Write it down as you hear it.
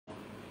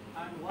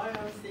And why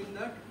I'm saying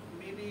that,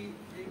 maybe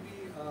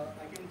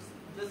I can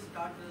just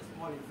start with a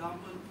small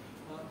example.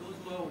 Those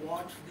who have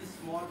watched this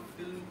small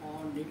film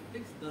on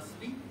Netflix,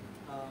 Thusly,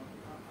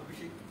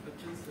 Abhishek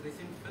Bachchan's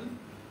recent film,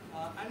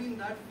 and in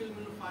that film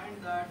you'll find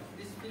that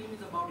this film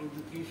is about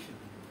education.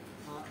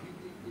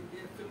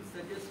 The film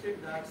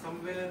suggested that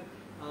somewhere,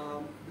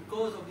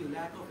 because of the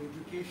lack of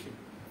education,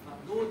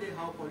 though they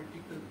have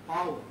political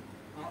power,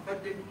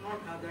 but they do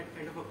not have that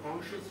kind of a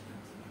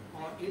consciousness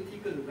or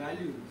ethical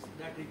values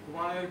that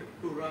required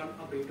to run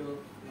a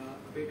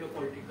better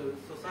political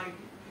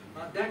society.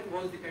 That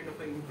was the kind of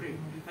an imprint,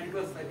 and it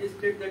was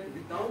suggested that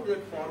without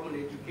that formal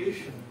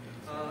education,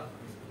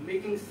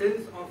 making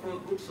sense of a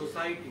good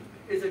society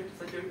is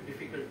such a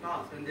difficult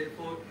task, and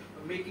therefore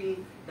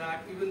making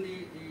that even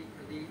the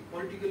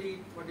politically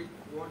what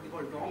they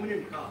call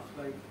dominant caste,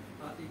 like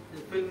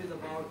the film is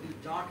about the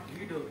Jat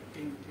leader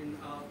in an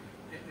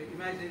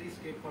imaginary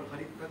state called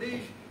Harish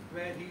Pradesh,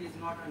 where he is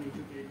not an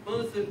educated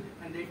person,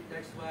 and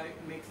that's why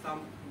he makes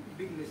some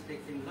big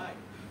mistakes in life.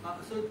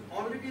 So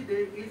already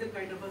there is a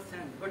kind of a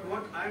sense, but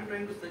what I am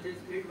trying to suggest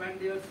is when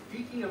they are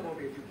speaking about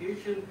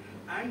education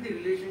and the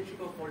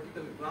relationship of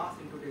political class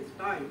in today's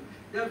time,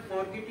 they are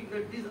forgetting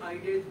that this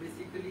idea is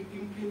basically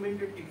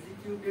implemented,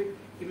 executed,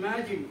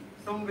 imagined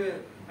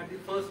somewhere at the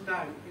first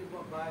time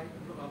by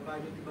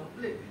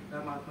Phule,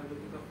 Mahatma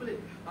Phule.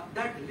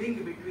 That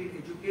link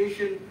between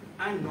education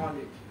and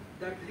knowledge,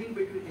 that link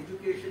between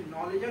education,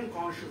 knowledge and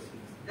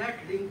consciousness, that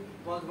link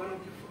was one of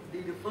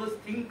the first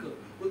thinker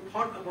who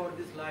thought about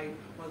this line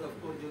was,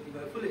 of course,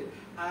 Phule.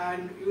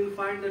 And you will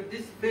find that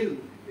this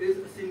film is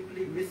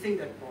simply missing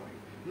that point.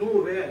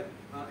 Nowhere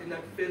in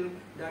that film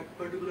that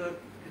particular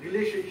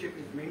relationship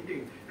is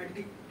maintained. At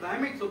the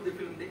climax of the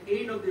film, the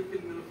end of the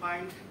film, you will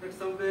find that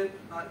somewhere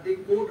they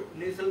quote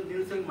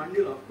Nelson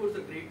Mandela, of course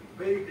a very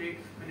great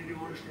and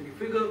revolutionary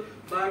figure,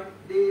 but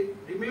they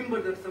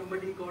remember that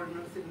somebody called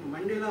Nelson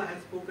Mandela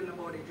has spoken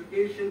about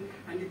education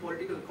and the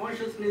political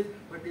consciousness,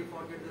 but they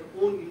forget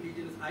their own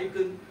indigenous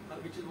icon,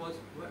 which was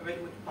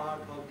very much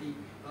part of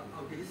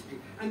the history.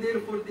 And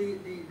therefore the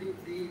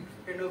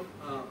kind of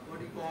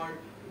what you call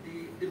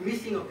the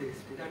missing of the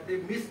history, that they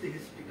miss the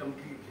history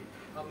completely.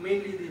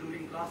 Mainly the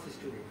ruling classes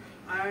today.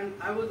 And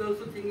I was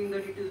also thinking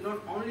that it is not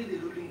only the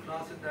ruling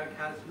classes that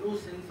has no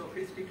sense of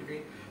history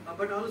today,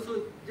 but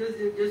also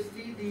just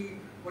see the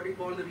what you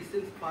call the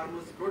recent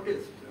farmers'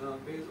 protest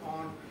based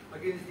on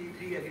against the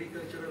 3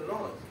 agricultural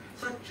laws.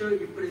 Such an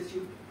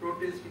impressive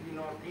protest in the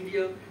North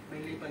India,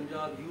 mainly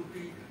Punjab, UP,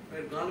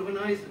 were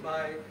galvanized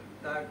by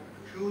that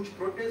huge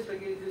protest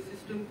against the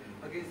system,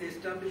 against the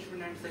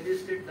establishment, and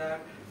suggested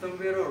that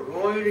somewhere a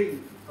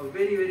roaring, a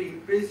very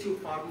impressive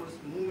farmers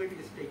movement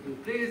is taking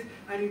place,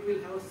 and it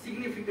will have a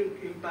significant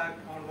impact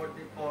on what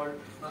they call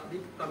the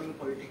coming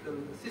political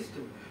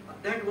system.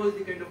 That was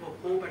the kind of a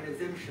hope and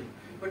assumption.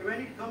 But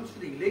when it comes to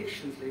the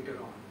elections later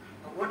on,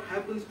 what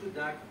happens to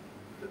that,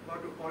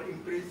 what we call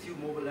impressive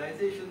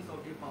mobilizations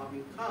of the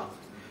farming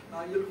castes?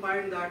 You'll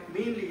find that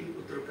mainly in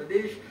Uttar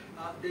Pradesh,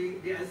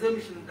 the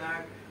assumption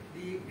that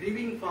the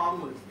grieving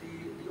farmers,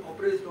 the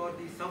oppressed or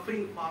the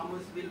suffering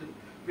farmers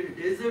will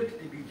desert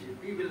the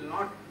BJP, will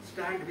not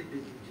stand with the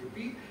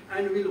BJP,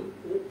 and will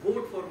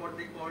vote for what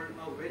they call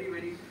a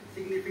very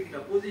significant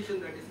opposition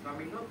that is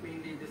coming up,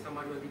 mainly the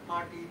Samajwadi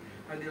Party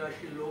and the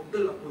Rashtriya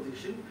Lokdal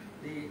opposition,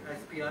 the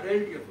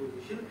SPRLD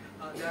opposition,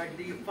 that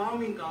the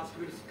farming caste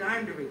will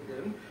stand with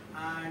them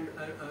and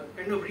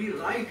kind of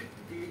rewrite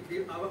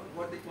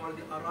what they call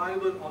the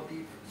arrival of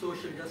the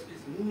social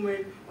justice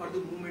movement or the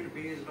movement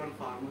based on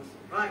farmers'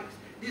 rights.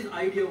 This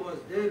idea was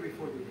there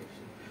before the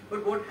election.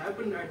 But what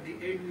happened at the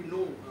end, we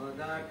know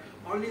that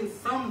only in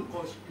some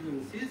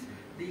constituencies,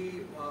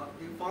 the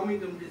farming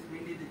communities,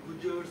 mainly the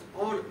Gujars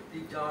or the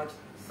Jats,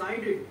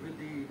 sided with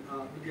the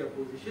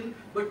opposition.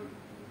 But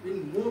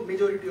in more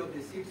majority of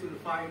the seats, you will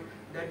find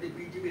that the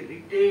BJP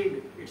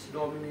retained its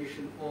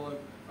domination over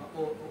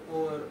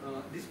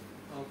this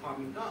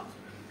farming caste.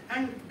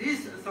 And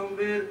this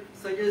somewhere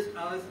suggests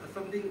us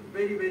something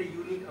very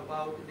unique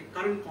about the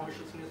current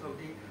consciousness of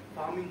the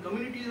farming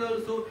communities,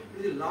 also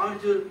the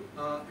larger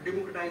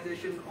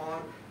democratization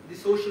or the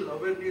social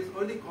awareness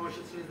or the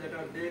consciousness that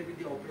are there with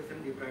the oppressed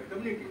and deprived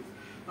communities.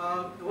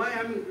 Why I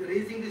am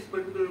raising this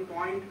particular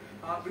point?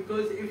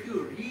 Because if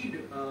you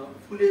read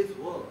Phule's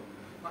work,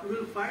 you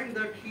will find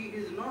that he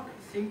is not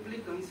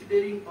simply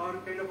considering or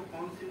kind of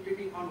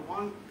concentrating on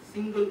one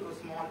single or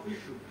small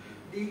issue.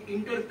 The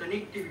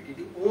interconnectivity,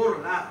 the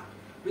overlap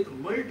with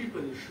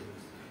multiple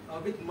issues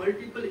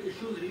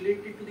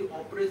related to the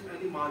oppressed and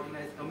the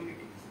marginalized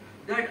communities.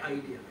 That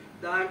idea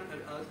that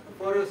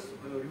for a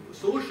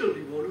social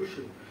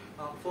revolution,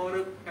 for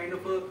a kind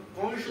of a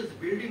conscious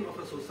building of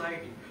a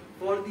society,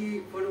 for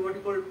what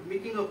you call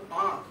making a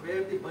path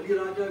where the Bali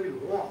Raja will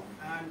walk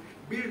and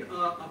build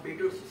a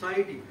better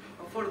society,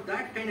 for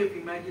that kind of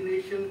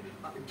imagination,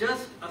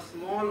 just a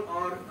small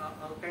or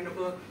a kind of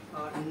a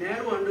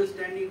narrow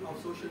understanding of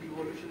social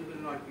evolution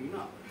will not be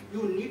enough.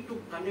 You need to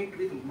connect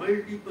with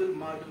multiple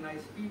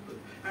marginalized people,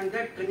 and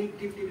that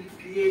connectivity will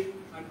create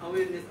and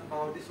awareness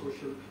about the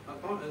social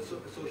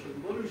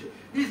evolution.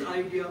 This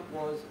idea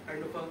was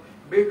kind of a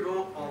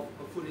bedrock of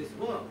Phule's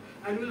work,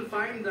 and we'll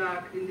find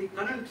that in the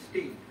current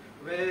state,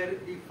 where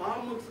the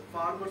farmers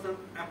are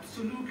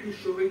absolutely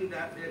showing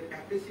that their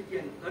capacity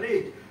and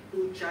courage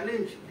to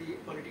challenge the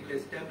political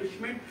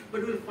establishment,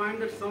 but we'll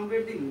find that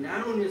somewhere the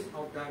narrowness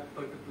of that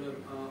particular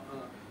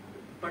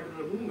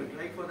movement,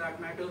 like for that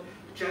matter,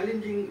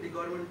 challenging the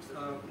government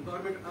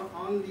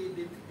on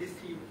these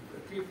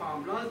three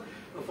farm laws,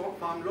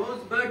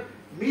 but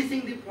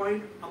missing the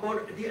point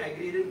about the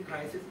agrarian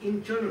crisis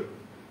in general.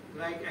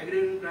 Like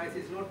agrarian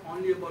crisis is not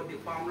only about the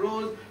farm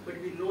laws, but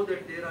we know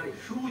that there are a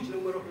huge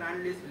number of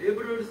landless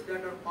laborers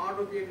that are part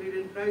of the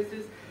agrarian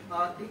crisis.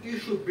 The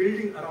issue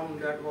building around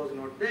that was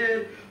not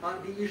there.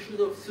 The issues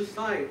of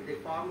suicide, the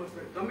farmers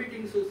were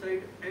committing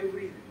suicide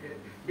every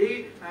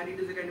day, and it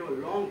is a kind of a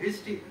long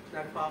history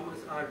that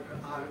farmers are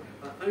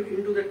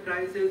into that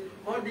crisis,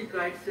 or the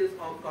crisis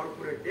of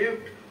corporate debt,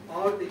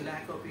 or the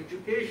lack of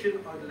education,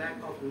 or the lack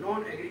of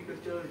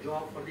non-agricultural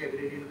job for the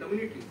agrarian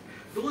communities.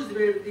 Those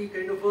were the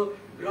kind of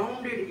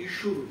grounded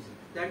issues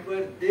that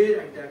were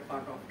there at that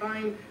part of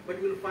time, but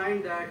you will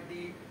find that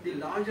the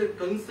larger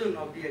concern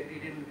of the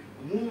agrarian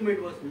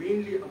movement was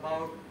mainly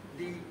about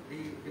the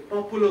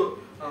popular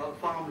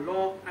farm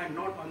law, and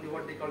not on the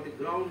what they call the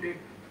grounded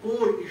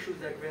core issues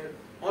that were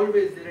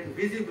always there and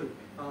visible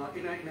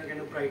in a kind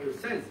of brighter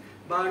sense.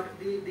 But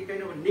the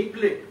kind of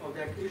neglect of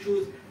that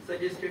issues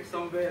suggested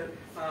somewhere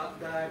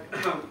that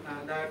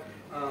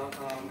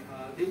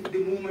the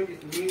movement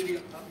is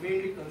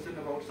mainly concerned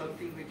about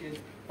something which is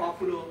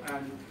popular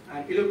and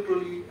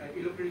electorally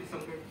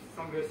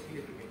somewhere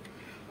significant.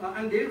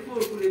 And therefore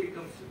Phule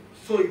becomes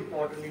so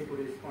important in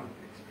today's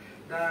context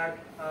that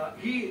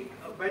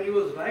when he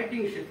was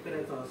writing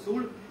Shetkaracha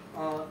Asool,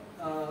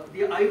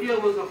 the idea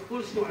was, of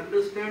course, to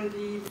understand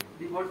the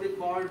what they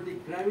called the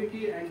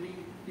gravity and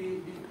the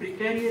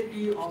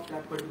precarity of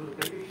that particular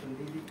condition.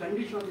 The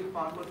condition of the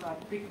farmers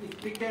is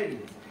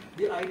precarious.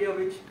 The idea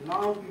which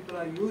now people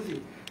are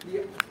using,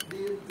 the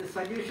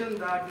suggestion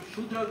that the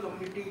Shudra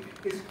community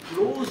is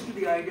close to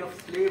the idea of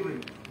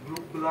slavery,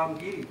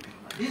 Ghulamgiri.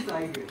 This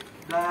idea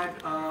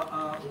that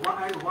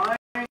why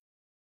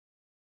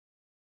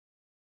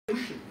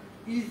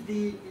is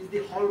the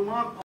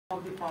hallmark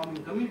of the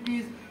farming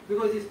communities,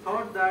 because it's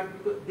thought that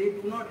because they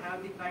do not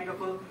have the kind of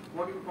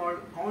what you call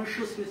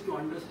consciousness to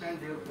understand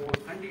their own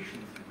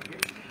conditions. Okay?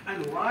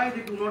 And why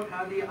they do not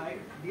have the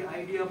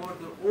idea about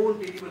their own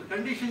terrible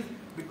conditions,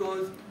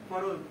 because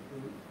for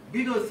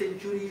bigger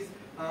centuries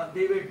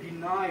they were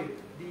denied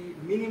the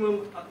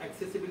minimum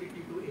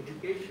accessibility to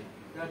education,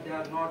 that they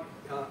are not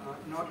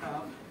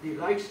have the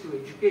rights to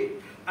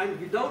educate, and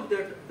without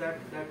that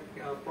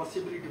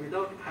possibility,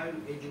 without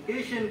having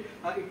education,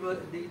 it was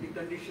the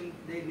condition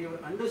they never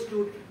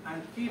understood,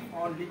 and keep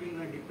on living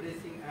in a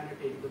depressing and a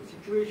terrible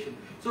situation.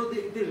 So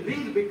the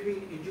link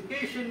between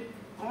education,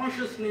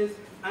 consciousness,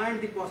 and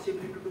the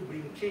possibility to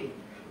bring change,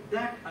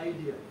 that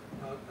idea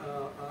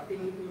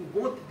in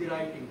both the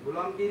writing,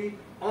 Ghulamgiri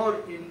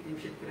or in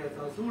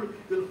Shetkaracha Asool,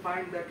 you'll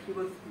find that he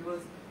was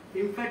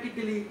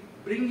emphatically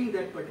bringing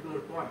that particular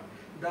point,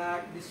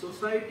 that the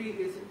society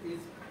is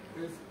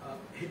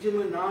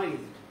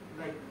hegemonized,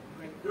 like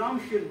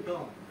Gramscian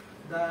term,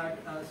 that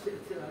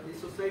the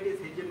society is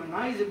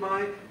hegemonized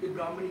by the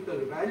Brahmanical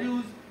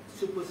values,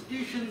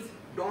 superstitions,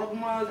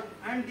 dogmas,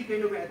 and the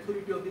kind of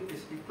authority of the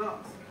priestly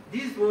class.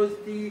 This was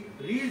the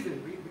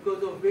reason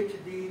because of which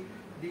the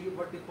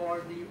what they call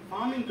the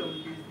farming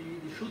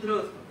communities, the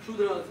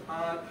Shudras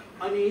are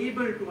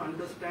unable to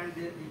understand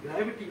the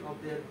gravity of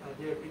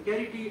their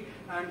precarity,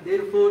 and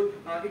therefore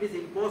it is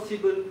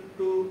impossible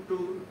to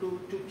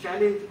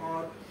challenge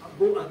or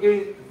go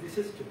against the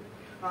system.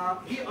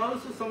 He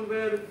also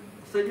somewhere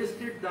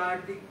suggested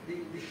that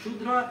the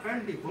Shudra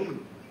and the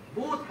woman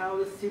both have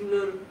a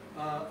similar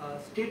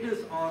status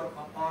or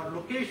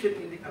location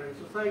in the current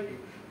society,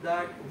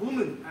 that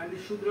women and the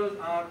Shudras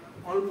are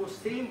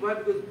almost same,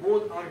 but because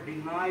both are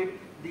denied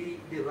the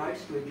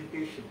rights to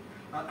education.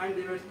 And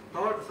they were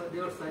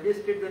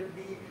suggested that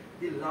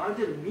the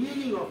larger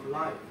meaning of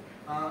life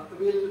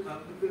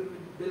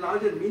the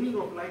larger meaning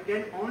of life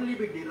can only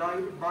be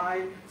derived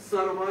by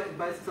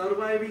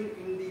surviving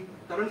in the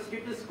current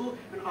status quo,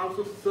 and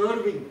also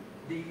serving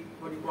the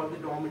what you call the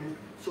dominant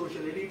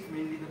social elites,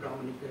 mainly the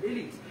Brahmanical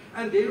elites.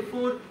 And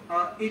therefore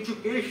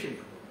education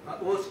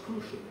was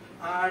crucial.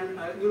 And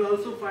you'll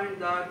also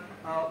find that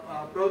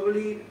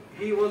probably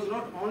he was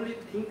not only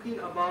thinking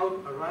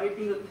about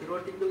writing a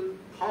theoretical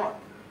thought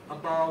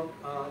about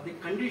the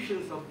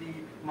conditions of the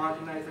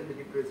marginalized and the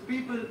depressed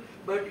people,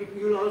 but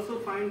you'll also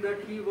find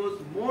that he was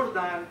more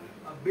than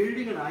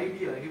building an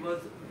idea. He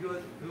was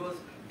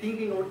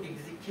thinking of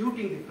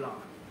executing the plan.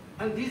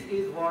 And this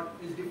is what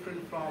is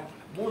different from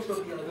most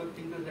of the other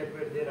thinkers that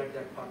were there at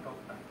that point of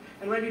time.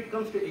 And when it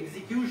comes to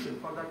execution,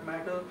 for that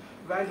matter,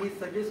 when he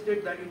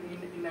suggested that in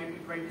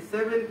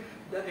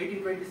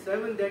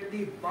 1827 that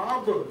the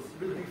barbers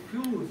will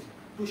refuse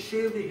to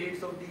shave the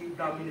heads of the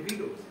Brahmin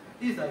widows,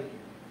 this idea.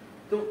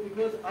 So it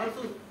was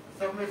also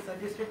somewhere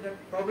suggested that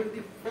probably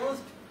the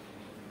first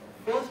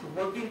first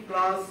working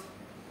class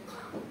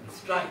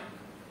strike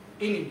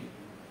in India.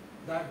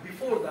 That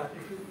before that,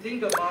 if you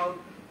think about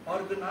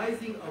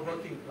organizing a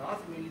working class,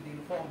 mainly the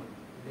informal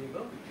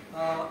labor,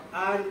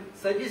 and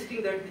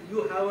suggesting that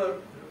you have a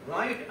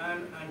right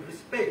and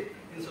respect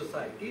in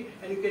society,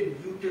 and you can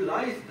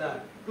utilize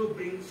that to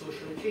bring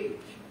social change.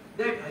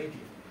 That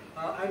idea.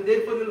 And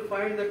therefore you will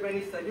find that when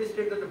he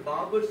suggested that the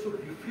barbers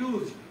should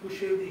refuse to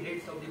shave the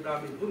heads of the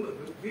Brahmin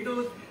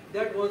widows,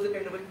 that was a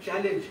kind of a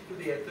challenge to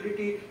the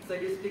authority,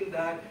 suggesting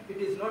that it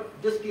is not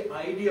just the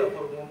idea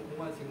for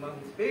women's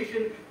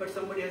emancipation, but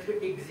somebody has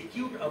to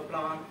execute a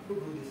plan to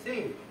do the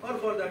same. Or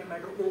for that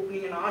matter,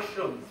 opening an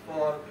ashrams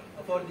for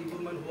the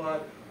women who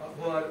are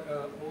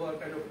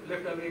kind of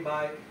left away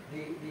by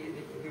the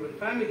given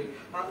family.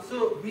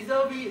 So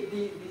vis-a-vis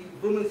the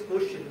women's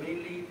question,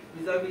 mainly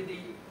vis-a-vis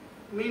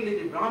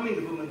mainly the Brahmin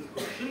women's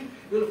question,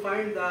 you will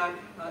find that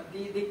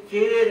the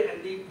care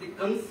and the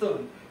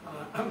concern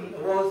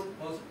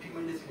was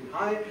tremendously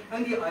high,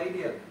 and the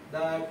idea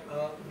that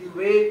the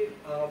way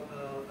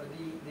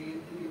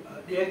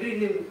the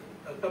agrarian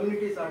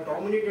communities are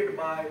dominated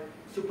by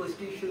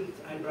superstitions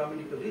and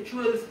Brahminical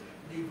rituals,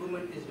 the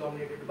woman is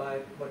dominated by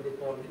what they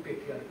call the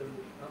patriarchal,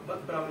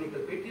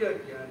 Brahminical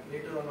patriarchy, and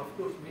later on, of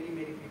course,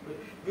 many people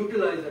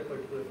utilize that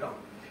particular term.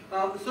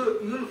 So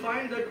you will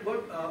find that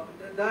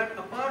that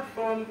apart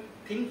from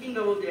thinking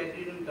about the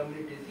agrarian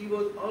communities, he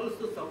was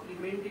also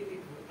supplementing it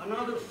with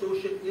another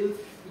social ills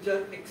which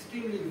are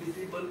extremely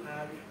visible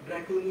and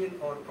draconian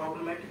or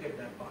problematic at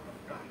that part of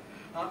time.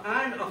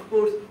 And of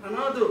course,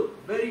 another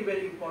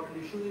very important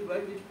issue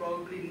which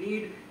probably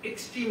need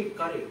extreme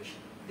courage,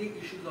 the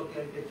issues of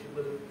the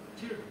untouchable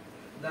children.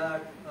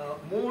 That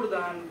more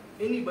than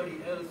anybody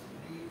else,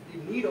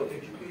 the need of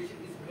education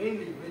is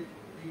mainly with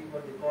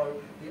what they call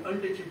the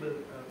untouchable,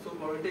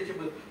 so-called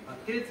untouchable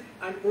kids,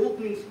 and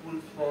opening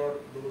schools for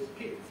those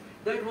kids.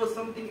 That was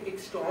something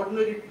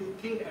extraordinary to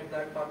think at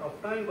that part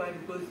of time. Why?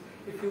 Because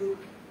if you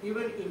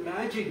even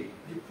imagine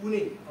the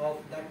Pune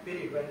of that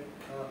period when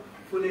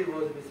Phule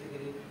was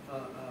basically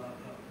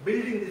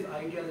building these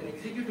ideas and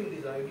executing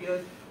these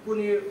ideas,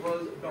 Pune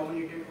was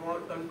dominated or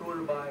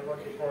controlled by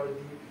what they call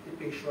the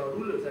Peshwa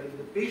rulers. And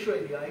the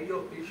Peshwa, the idea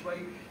of Peshwa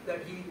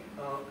that he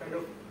kind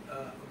of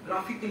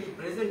graphically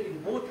present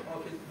in both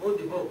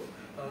the books,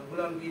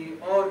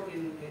 Ghulamgiri or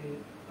in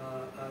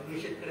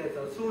Nishetkara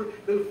Asul,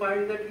 will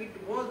find that it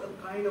was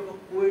a kind of a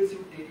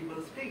coercive,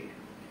 terrible state.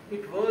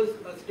 It was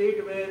a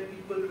state where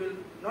people will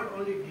not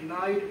only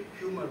denied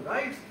human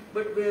rights,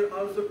 but were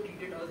also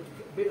treated as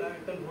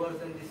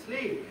converts and the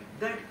slave.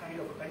 That kind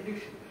of a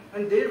condition.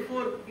 And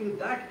therefore, in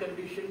that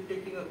condition,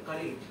 taking a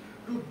courage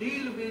to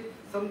deal with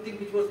something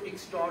which was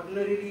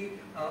extraordinarily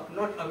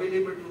not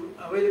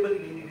available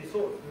in any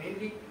resource,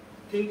 mainly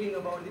thinking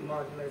about the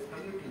marginalized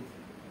communities,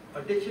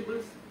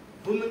 untouchables,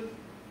 women,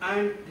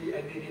 and the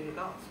agrarian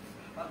castes.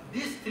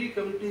 These three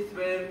communities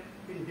were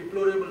in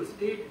deplorable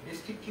state,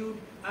 destitute,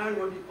 and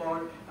what we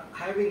call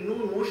having no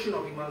notion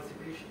of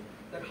emancipation.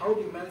 That how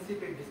to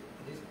emancipate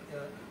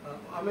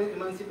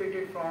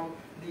emancipated from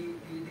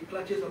the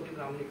clutches of the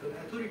Brahminical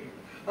authority.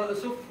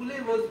 So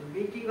Phule was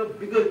making a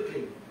bigger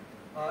claim.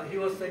 He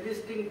was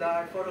suggesting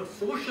that for a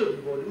social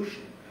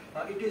revolution,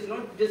 it is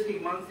not just the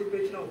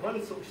emancipation of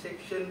one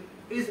subsection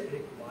is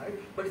required,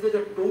 but it is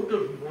a total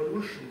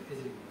revolution is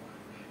required.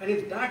 And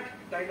in that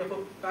kind of a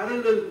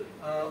parallel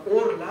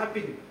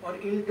overlapping or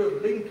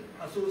interlinked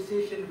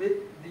association with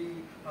the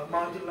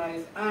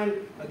marginalized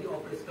and the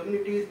oppressed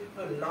communities,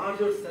 a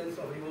larger sense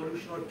of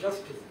revolution or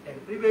justice can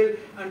prevail.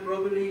 And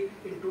probably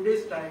in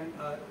today's time,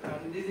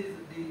 and this is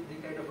the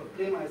kind of a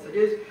claim I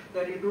suggest,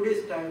 that in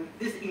today's time,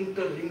 this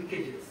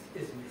interlinkages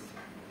is missing.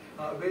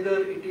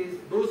 Whether it is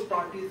those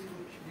parties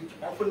which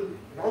often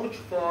vouch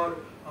for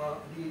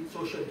the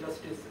social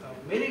justice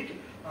merit,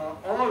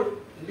 or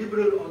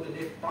liberal or the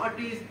left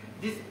parties,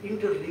 this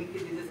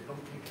interlinkage is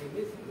completely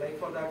missing. Like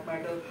for that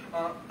matter,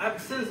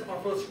 absence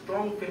of a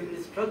strong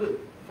feminist struggle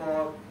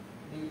for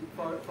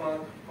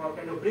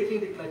kind of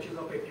breaking the clutches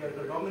of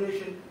patriarchal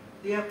domination,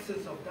 the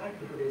absence of that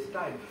in today's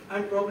time.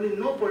 And probably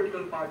no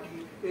political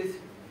party is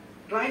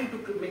trying to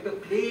make a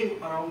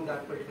claim around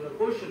that particular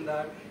question,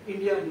 that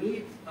India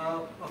needs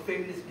a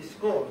feminist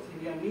discourse.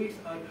 India needs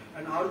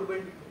an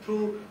argument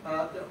through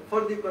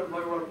for the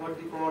what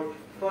they call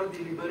for the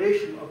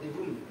liberation of the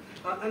women.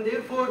 And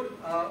therefore,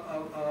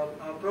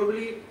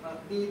 probably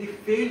the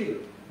failure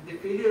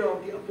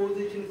of the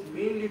opposition is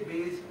mainly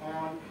based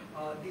on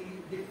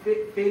the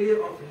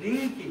failure of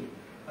linking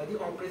the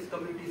oppressed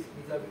communities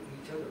vis-a-vis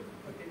each other.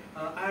 Okay?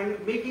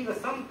 And making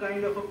some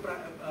kind of a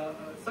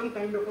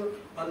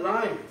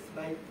alliance,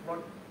 like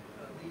what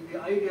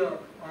the idea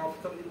of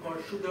something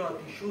called Shudra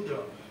Ati Shudra,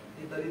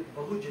 the Dalit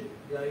Bahujan,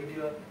 the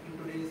idea in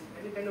today's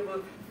any kind of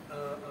a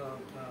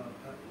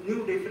new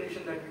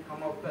definition that we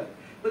come up with.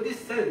 But this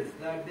sense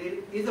that there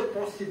is a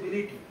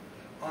possibility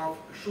of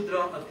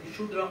Shudra Ati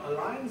Shudra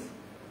alliance,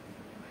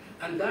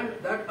 and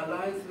that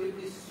alliance will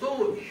be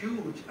so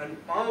huge and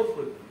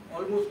powerful,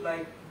 almost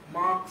like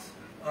Marx's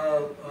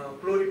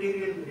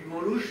proletarian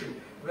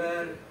revolution,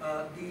 where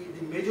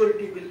the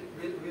majority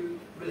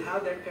will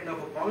have that kind of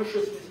a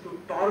consciousness to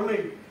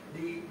torment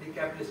the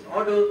capitalist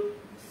order,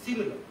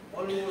 similar,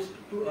 almost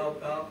to,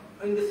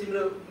 in the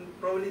similar,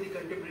 probably the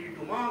contemporary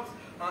to Marx.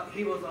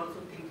 He was also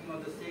thinking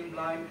on the same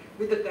line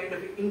with the kind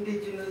of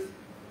indigenous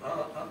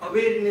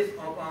awareness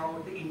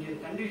about the Indian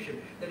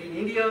condition. That in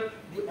India,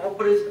 the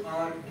oppressed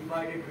are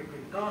divided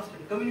between caste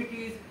and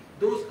communities.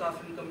 Those caste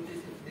and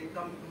communities, if they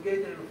come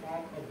together and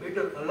form a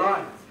better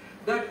alliance,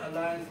 that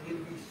alliance will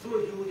be so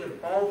huge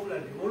and powerful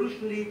and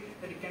revolutionary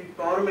that it can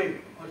torment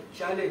or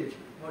challenge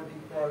what we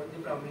call the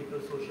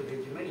Brahminical social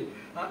hegemony.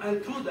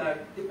 And through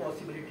that, the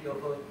possibility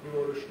of a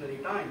revolutionary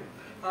time.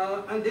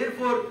 And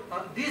therefore,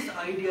 these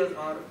ideas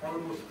are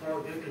almost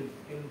forgotten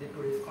in the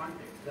today's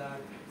context, that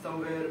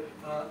somewhere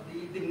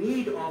the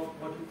need of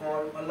what we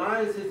call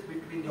alliances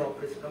between the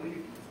oppressed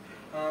communities.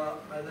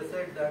 As I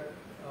said, that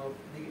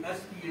the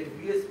SP and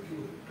VSP,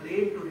 who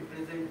claim to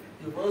represent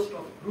the worst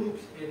of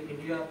groups in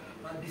India,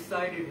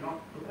 decided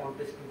not to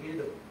contest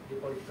together the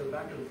political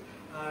battles.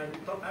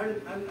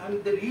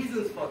 And the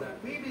reasons for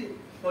that, maybe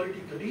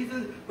political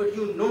reasons, but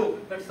you know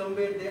that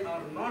somewhere they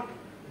are not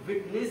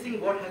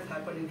witnessing what has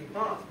happened in the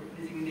past,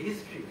 witnessing in the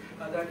history,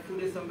 that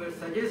Phule somewhere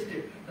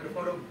suggested that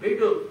for a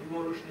better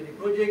revolutionary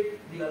project,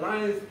 the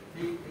alliance,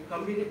 the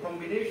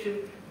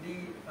combination,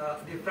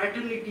 the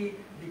fraternity,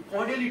 the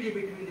cordiality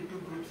between the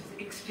two groups is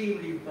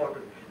extremely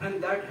important,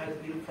 and that has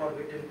been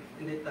forgotten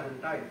in the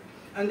current time.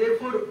 And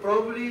therefore,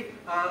 probably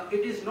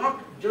it is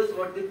not just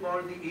what they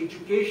call the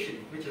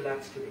education which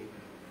lacks today.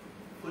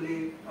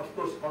 Phule, of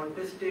course,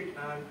 contested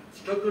and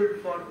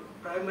struggled for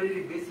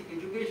primarily basic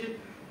education.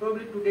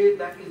 Probably today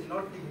that is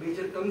not the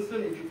major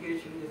concern.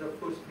 Education is, of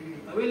course, freely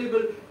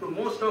available to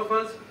most of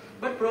us,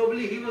 but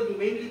probably he was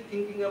mainly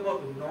thinking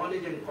about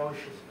knowledge and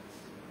consciousness.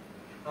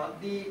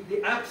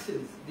 The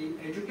absence, the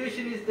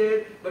education is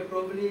there, but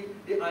probably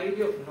the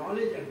idea of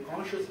knowledge and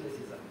consciousness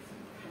is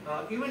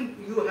absent. Even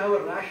you have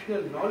a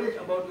rational knowledge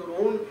about your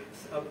own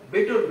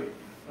betterment.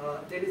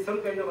 There is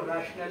some kind of a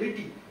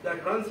rationality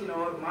that runs in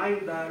our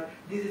mind that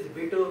this is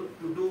better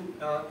to do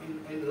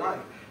in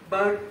life.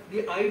 But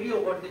the idea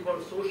of what they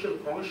call social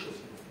consciousness,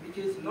 which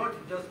is not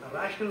just a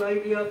rational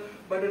idea,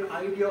 but an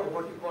idea of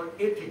what we call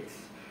ethics.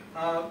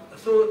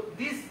 So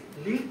these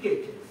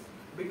linkages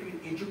between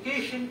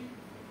education,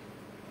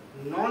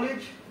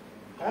 knowledge,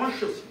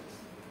 consciousness,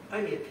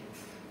 and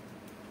ethics,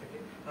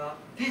 okay?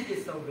 This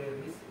is somewhere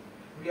missing.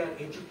 We are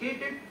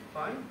educated,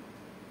 fine.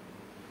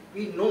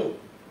 We know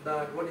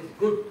that what is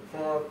good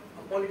for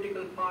a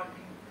political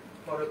party,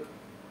 for a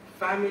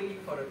family,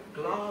 for a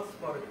class,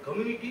 for a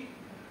community,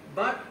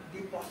 but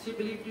the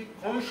possibility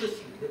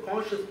consciously, the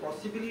conscious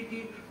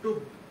possibility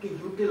to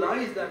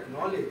utilize that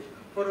knowledge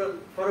for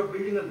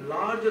building a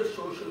larger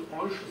social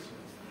consciousness,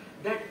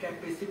 that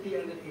capacity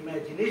and that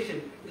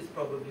imagination is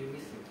probably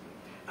missing.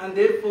 And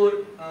therefore,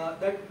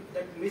 that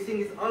missing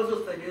is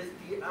also suggests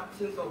the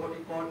absence of what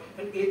we call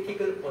an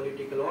ethical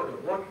political order.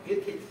 What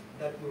ethics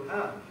that you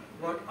have?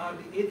 What are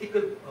the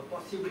ethical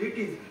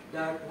possibilities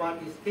that one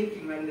is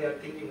thinking when they are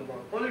thinking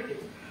about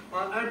politics?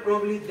 And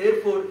probably,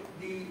 therefore,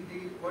 the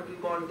what we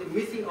call the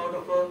missing out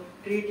of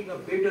creating a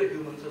better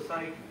human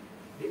society.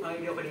 The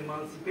idea of an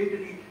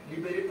emancipatory,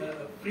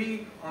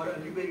 free or a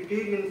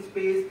libertarian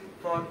space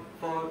for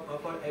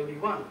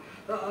everyone.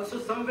 So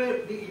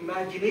somewhere the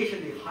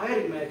imagination, the higher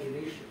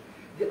imagination,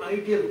 the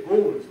ideal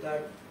goals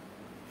that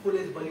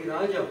Phule's Bali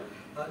Raja,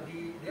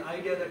 the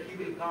idea that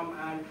he will come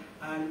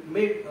and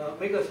make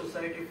a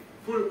society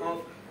full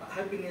of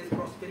happiness,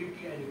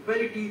 prosperity, and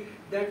equality,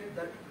 that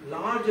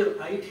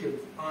larger ideals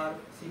are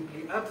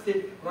simply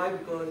absent. Why?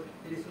 Because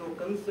there is no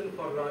concern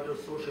for larger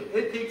social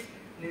ethics.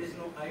 There is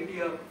no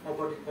idea of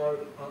what we call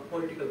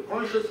political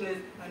consciousness,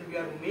 and we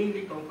are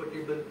mainly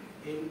comfortable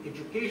in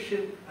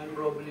education and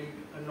probably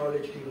a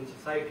knowledge-driven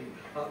society.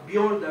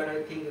 Beyond that,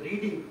 I think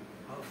reading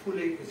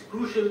Phule is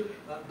crucial.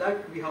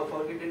 That we have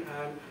forgotten,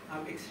 and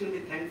I'm extremely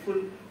thankful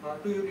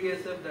to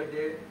UDSF that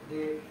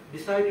they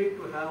decided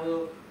to have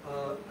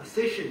a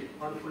session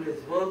on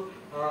Phule's work,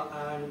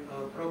 and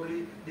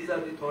probably these are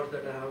the thoughts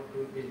that I have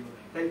to give you.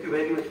 Thank you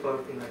very much for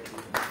inviting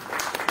me.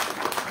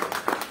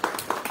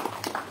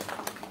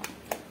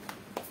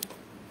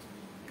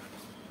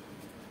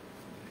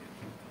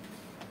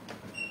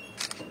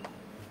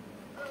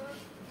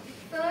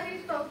 Sir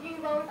is talking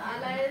about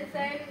alliance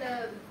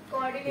and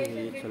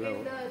coordination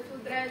between the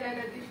Sudras and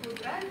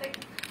Ati-Sudras.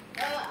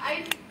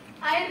 Like,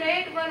 I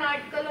read one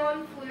article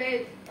on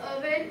Phule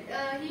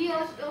when he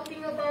was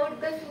talking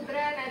about the Sudra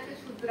and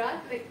Ati-Sudras,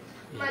 like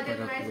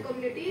marginalized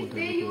communities.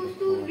 They used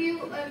to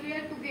live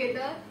earlier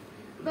together.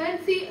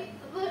 But see,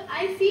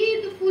 I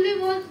see the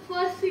Phule was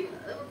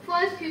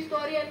first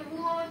historian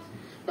who was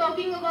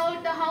talking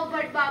about how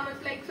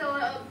Bhatt like so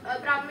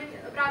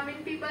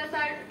Brahmin people are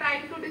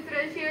trying to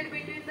differentiate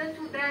between the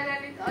Sudras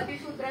and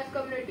Ati-Sudras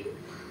community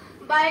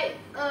by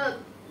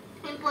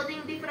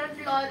imposing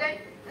different laws.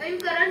 And in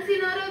current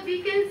scenario,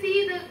 we can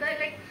see the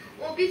like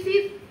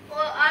OBCs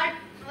are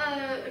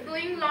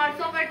doing lots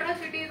of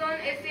atrocities on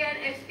SA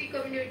and ST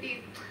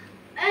communities.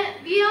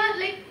 We are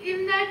like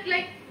in that,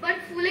 like But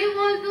Phule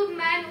was the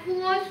man who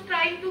was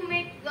trying to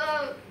make,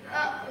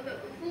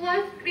 who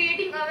was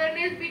creating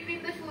awareness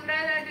between the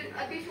Shudras and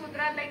Ati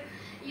Shudras. Like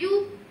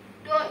you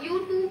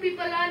two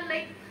people are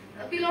like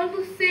belong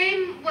to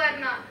same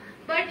Varna.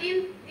 But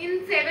in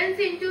 7th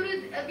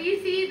century we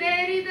see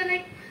there is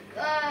a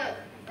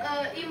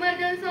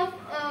emergence of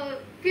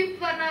 5th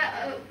Varna,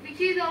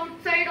 which is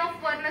outside of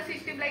Varna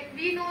system. Like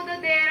we know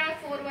that there are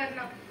 4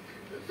 Varna.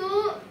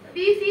 So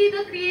we see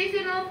the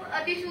creation of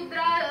Ati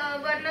Shudra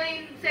Varna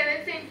in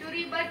 7th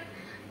century, but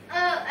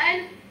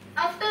and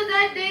after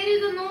that there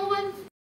is no one